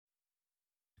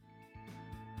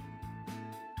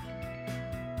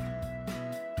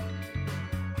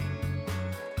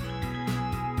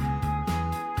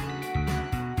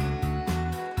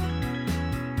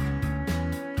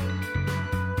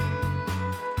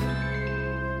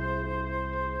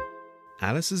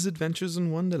Alice's Adventures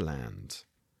in Wonderland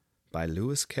by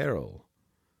Lewis Carroll,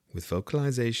 with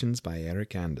vocalizations by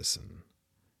Eric Anderson.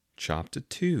 Chapter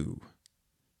 2,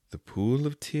 The Pool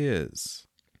of Tears.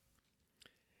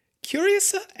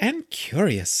 "Curiouser and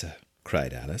curiouser,"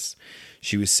 cried Alice.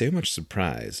 She was so much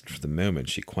surprised, for the moment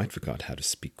she quite forgot how to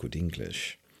speak good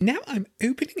English. "Now I'm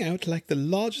opening out like the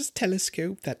largest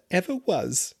telescope that ever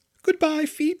was. Goodbye,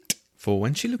 feet." For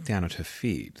when she looked down at her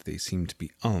feet, they seemed to be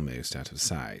almost out of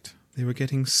sight. They were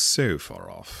getting so far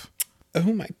off.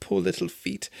 "Oh, my poor little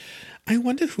feet. I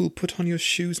wonder who'll put on your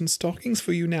shoes and stockings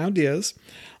for you now, dears.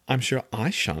 I'm sure I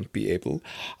shan't be able.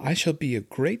 I shall be a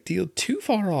great deal too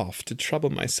far off to trouble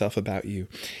myself about you.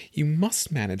 You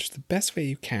must manage the best way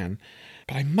you can,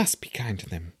 but I must be kind to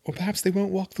them, or perhaps they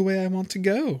won't walk the way I want to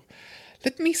go.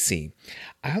 Let me see.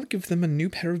 I'll give them a new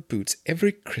pair of boots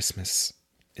every Christmas."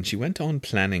 And she went on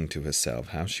planning to herself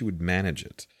how she would manage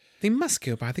it. They must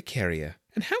go by the carrier,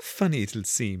 and how funny it'll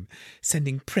seem,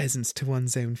 sending presents to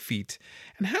one's own feet,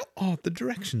 and how odd the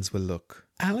directions will look.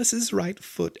 "Alice's right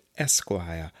foot,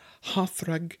 Esquire,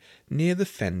 hearthrug, near the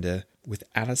fender, with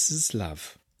Alice's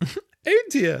love." Oh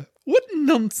dear, what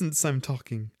nonsense I'm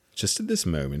talking. Just at this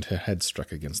moment her head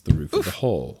struck against the roof of the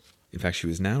hall. In fact, she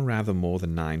was now rather more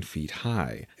than 9 feet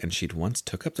high, and she at once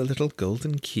took up the little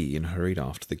golden key and hurried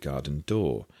off to the garden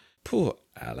door. Poor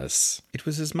Alice! It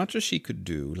was as much as she could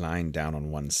do, lying down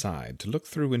on one side, to look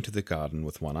through into the garden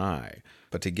with one eye,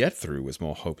 but to get through was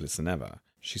more hopeless than ever.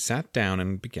 She sat down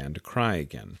and began to cry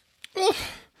again. "Oh,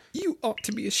 you ought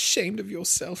to be ashamed of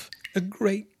yourself, a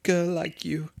great girl like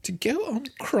you, to go on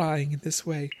crying in this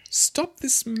way. Stop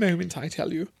this moment, I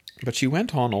tell you." But she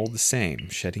went on all the same,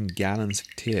 shedding gallons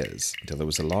of tears, until there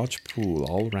was a large pool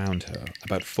all round her,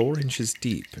 about 4 inches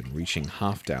deep and reaching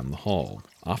half down the hall.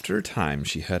 After a time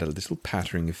she heard a little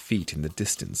pattering of feet in the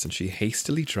distance, and she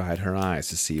hastily dried her eyes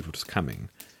to see what was coming.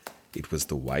 It was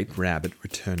the White Rabbit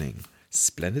returning,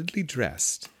 splendidly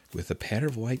dressed, with a pair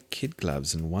of white kid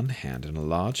gloves in one hand and a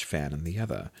large fan in the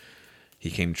other. He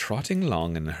came trotting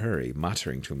along in a hurry,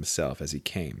 muttering to himself as he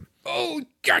came, "Oh,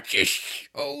 Duchess!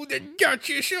 Oh, the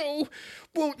Duchess! Oh,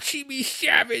 won't she be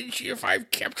savage if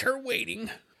I've kept her waiting?"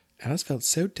 Alice felt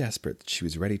so desperate that she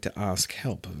was ready to ask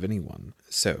help of anyone.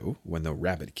 So, when the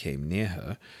rabbit came near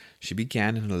her, she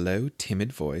began in a low,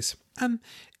 timid voice,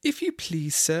 "If you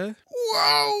please, sir."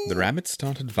 "Whoa!" The rabbit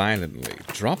started violently,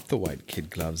 dropped the white kid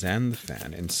gloves and the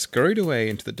fan, and scurried away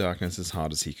into the darkness as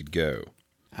hard as he could go.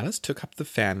 Alice took up the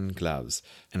fan and gloves,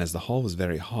 and as the hall was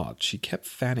very hot, she kept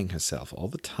fanning herself all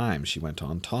the time she went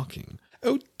on talking.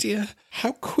 "Oh dear,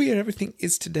 how queer everything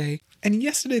is today, and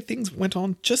yesterday things went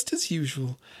on just as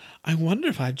usual. I wonder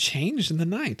if I've changed in the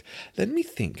night. Let me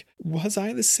think, was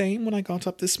I the same when I got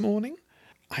up this morning?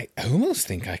 I almost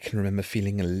think I can remember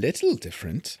feeling a little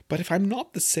different, but if I'm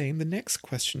not the same, the next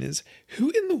question is,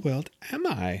 who in the world am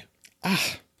I?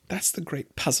 Ah, that's the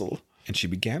great puzzle." And she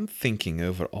began thinking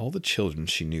over all the children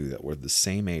she knew that were the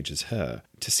same age as her,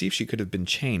 to see if she could have been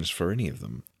changed for any of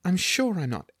them. "I'm sure I'm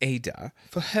not Ada,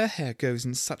 for her hair goes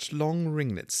in such long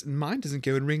ringlets, and mine doesn't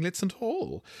go in ringlets at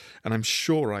all. And I'm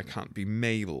sure I can't be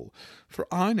Mabel,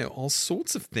 for I know all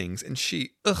sorts of things, and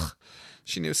she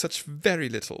knows such very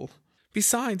little.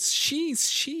 Besides, she's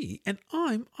she, and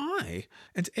I'm I,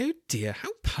 and oh dear,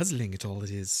 how puzzling it all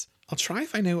is. I'll try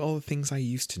if I know all the things I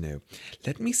used to know.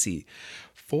 Let me see.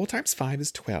 4 times 5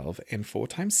 is 12, and 4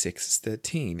 times 6 is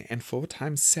 13, and 4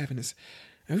 times 7 is...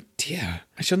 Oh dear,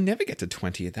 I shall never get to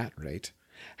 20 at that rate.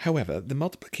 However, the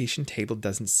multiplication table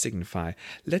doesn't signify.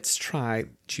 Let's try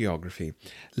geography.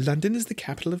 London is the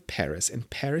capital of Paris, and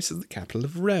Paris is the capital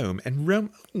of Rome, and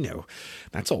Rome... Oh, no,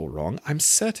 that's all wrong, I'm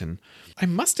certain. I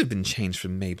must have been changed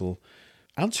from Mabel.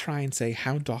 I'll try and say,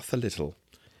 how doth the little...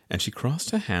 And she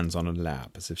crossed her hands on her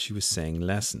lap as if she was saying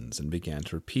lessons and began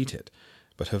to repeat it.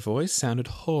 But her voice sounded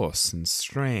hoarse and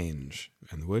strange,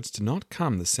 and the words did not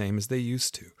come the same as they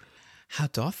used to. How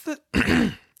doth the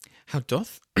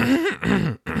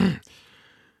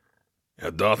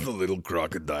little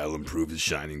crocodile improve his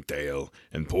shining tail,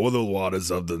 and pour the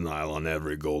waters of the Nile on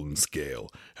every golden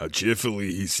scale? How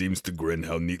cheerfully he seems to grin,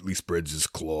 how neatly spreads his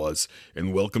claws,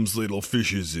 and welcomes little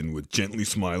fishes in with gently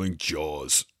smiling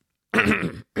jaws.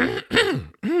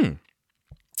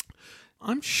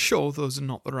 I'm sure those are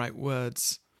not the right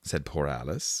words," said poor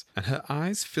Alice, and her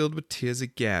eyes filled with tears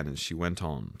again as she went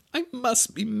on. "I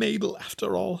must be Mabel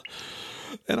after all.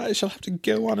 Then I shall have to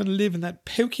go on and live in that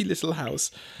poky little house,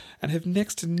 and have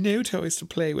next to no toys to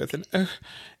play with, and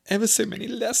ever so many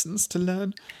lessons to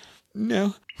learn.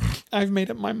 No, I've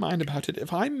made up my mind about it.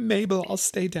 If I'm Mabel, I'll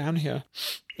stay down here.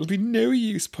 It'll be no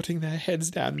use putting their heads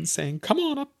down and saying, 'Come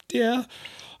on up, dear.'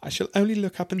 I shall only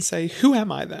look up and say, 'Who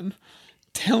am I then?'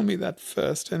 Tell me that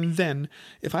first, and then,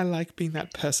 if I like being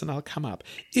that person, I'll come up.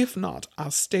 If not,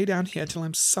 I'll stay down here till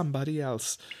I'm somebody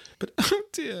else. But, oh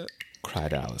dear,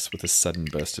 cried Alice with a sudden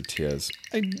burst of tears,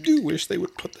 I do wish they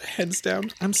would put their heads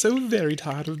down. I'm so very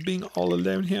tired of being all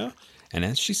alone here. And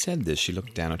as she said this, she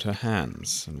looked down at her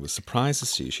hands, and was surprised to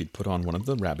see she'd put on one of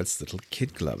the rabbit's little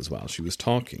kid gloves while she was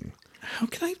talking. How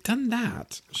can I have done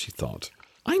that? She thought.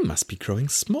 I must be growing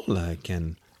smaller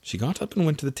again. She got up and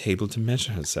went to the table to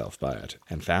measure herself by it,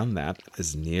 and found that,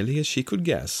 as nearly as she could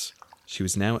guess, she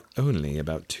was now only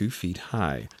about 2 feet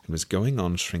high, and was going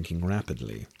on shrinking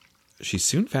rapidly. She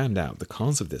soon found out the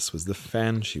cause of this was the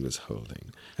fan she was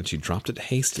holding, and she dropped it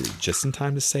hastily just in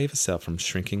time to save herself from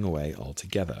shrinking away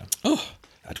altogether. Oh,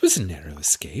 that was a narrow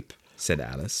escape, said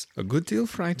Alice, a good deal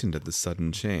frightened at the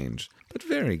sudden change, but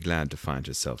very glad to find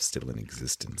herself still in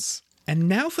existence. And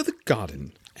now for the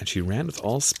garden. And she ran with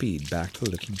all speed back to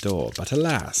the little door, but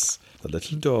alas, the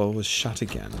little door was shut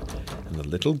again, and the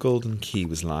little golden key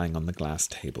was lying on the glass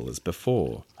table as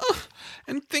before. Oh,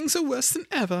 and things are worse than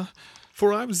ever,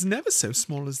 for I was never so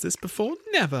small as this before,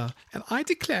 never, and I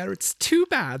declare it's too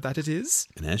bad that it is.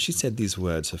 And as she said these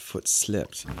words, her foot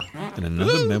slipped, and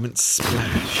another moment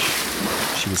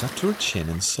splash! She was up to her chin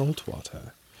in salt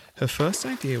water. Her first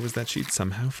idea was that she'd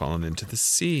somehow fallen into the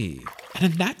sea. And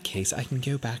in that case, I can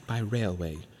go back by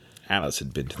railway. Alice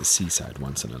had been to the seaside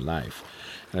once in her life,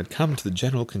 and had come to the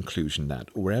general conclusion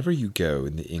that wherever you go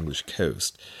in the English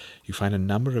coast, you find a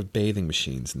number of bathing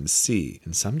machines in the sea,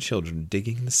 and some children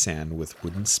digging in the sand with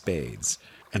wooden spades,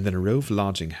 and then a row of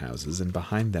lodging houses, and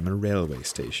behind them a railway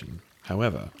station.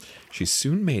 However, she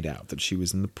soon made out that she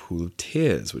was in the pool of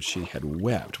tears which she had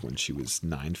wept when she was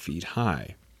 9 feet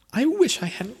high. I wish I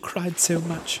hadn't cried so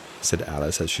much, said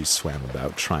Alice as she swam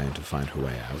about, trying to find her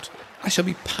way out. I shall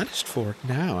be punished for it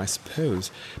now, I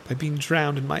suppose, by being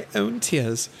drowned in my own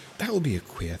tears. That will be a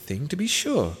queer thing, to be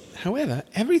sure. However,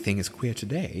 everything is queer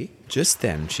today. Just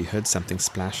then she heard something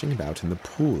splashing about in the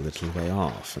pool a little way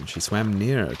off, and she swam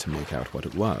nearer to make out what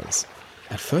it was.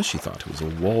 At first she thought it was a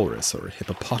walrus or a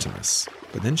hippopotamus,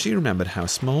 but then she remembered how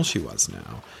small she was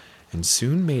now, and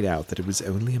soon made out that it was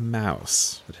only a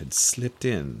mouse that had slipped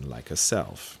in like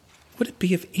herself. Would it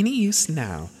be of any use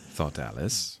now, thought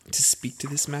Alice, to speak to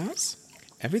this mouse?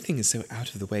 Everything is so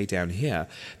out of the way down here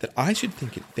that I should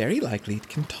think it very likely it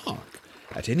can talk.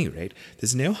 At any rate,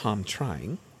 there's no harm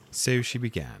trying. So she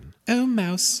began. Oh,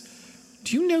 mouse,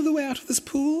 do you know the way out of this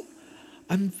pool?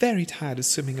 I'm very tired of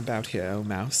swimming about here, oh,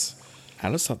 mouse.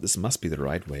 Alice thought this must be the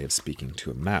right way of speaking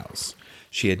to a mouse.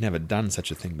 She had never done such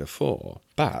a thing before,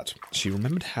 but she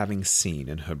remembered having seen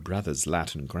in her brother's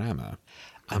Latin grammar,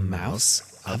 a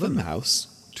mouse, of a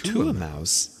mouse, to a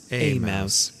mouse, a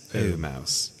mouse, o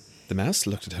mouse. The mouse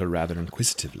looked at her rather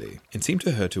inquisitively, and seemed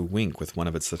to her to wink with one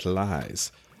of its little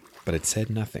eyes, but it said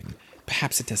nothing.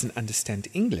 Perhaps it doesn't understand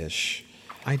English.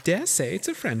 I dare say it's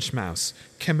a French mouse,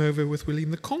 come over with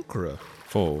William the Conqueror.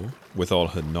 For, with all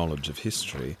her knowledge of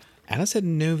history, Alice had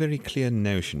no very clear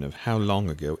notion of how long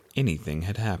ago anything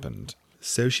had happened.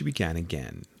 So she began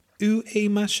again. Où est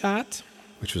ma chatte?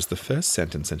 Which was the first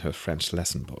sentence in her French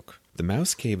lesson book. The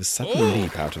mouse gave a sudden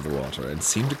leap out of the water and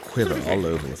seemed to quiver all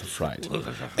over with affright.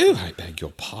 Oh, I beg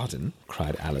your pardon,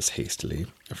 cried Alice hastily,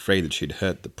 afraid that she had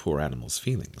hurt the poor animal's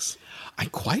feelings. I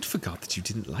quite forgot that you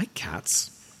didn't like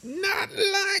cats. Not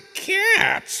like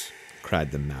cats,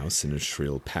 cried the mouse in a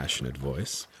shrill, passionate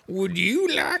voice. Would you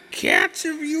like cats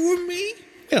if you were me?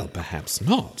 Well, perhaps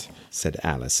not, said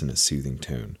Alice in a soothing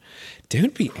tone.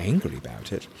 Don't be angry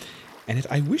about it. And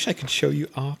yet I wish I could show you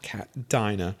our cat,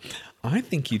 Dinah. I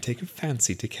think you'd take a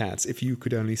fancy to cats if you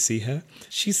could only see her.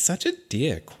 She's such a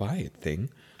dear, quiet thing,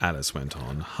 Alice went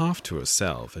on, half to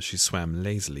herself as she swam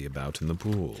lazily about in the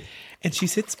pool. And she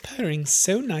sits purring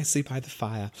so nicely by the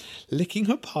fire, licking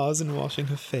her paws and washing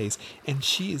her face, and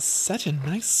she is such a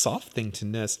nice soft thing to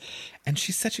nurse, and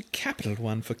she's such a capital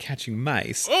one for catching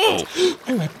mice. Oh,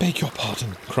 I beg your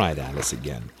pardon, cried Alice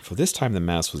again, for this time the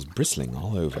mouse was bristling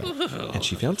all over, and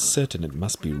she felt certain it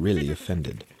must be really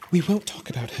offended. We won't talk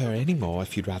about her any more,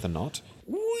 if you'd rather not.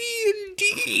 We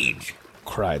indeed,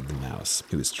 cried the mouse,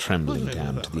 who was trembling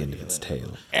down to the end of its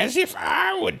tail. As if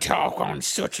I would talk on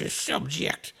such a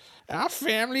subject. Our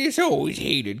family has always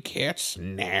hated cats.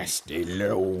 Nasty,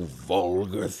 low,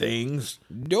 vulgar things.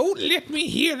 Don't let me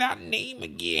hear that name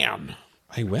again.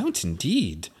 I won't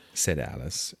indeed, said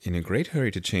Alice, in a great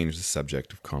hurry to change the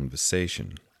subject of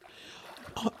conversation.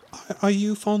 Are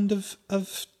you fond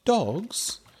of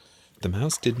dogs? The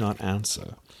mouse did not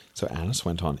answer, so Alice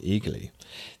went on eagerly.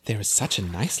 There is such a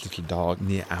nice little dog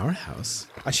near our house.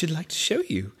 I should like to show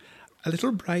you. A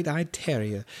little bright-eyed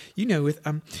terrier, you know, with,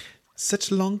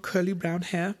 such long curly brown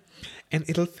hair, and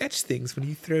it'll fetch things when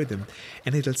you throw them,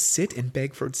 and it'll sit and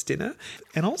beg for its dinner,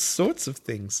 and all sorts of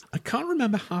things. I can't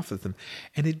remember half of them,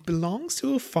 and it belongs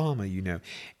to a farmer, you know,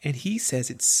 and he says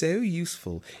it's so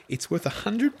useful, it's worth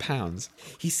 £100.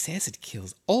 He says it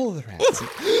kills all the rats.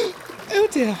 Oh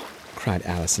dear, cried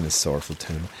Alice in a sorrowful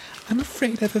tone. I'm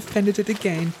afraid I've offended it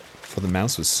again. For the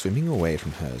mouse was swimming away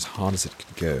from her as hard as it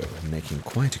could go, and making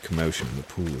quite a commotion in the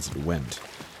pool as it went.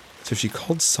 So she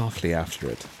called softly after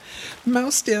it,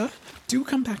 Mouse dear, do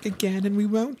come back again, and we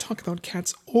won't talk about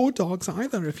cats or dogs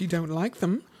either if you don't like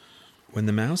them. When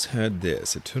the mouse heard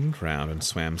this, it turned round and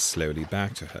swam slowly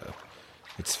back to her,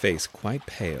 its face quite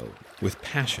pale, with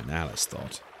passion, Alice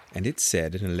thought, and it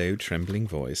said in a low, trembling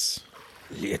voice,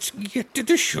 Let's get to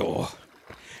the shore,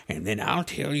 and then I'll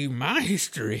tell you my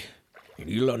history, and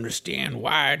you'll understand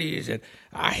why it is that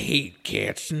I hate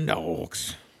cats and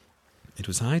dogs. It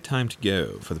was high time to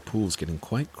go, for the pool was getting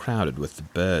quite crowded with the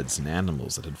birds and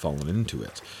animals that had fallen into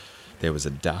it. There was a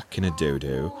duck and a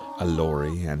dodo, a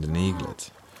lory and an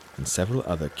eaglet, and several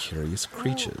other curious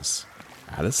creatures.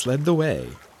 Alice led the way,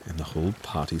 and the whole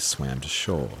party swam to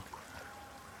shore.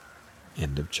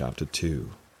 End of Chapter 2.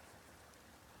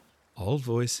 All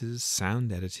voices,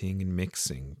 sound editing and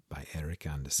mixing by Eric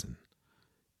Anderson.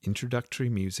 Introductory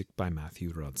music by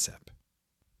Matthew Rodsep.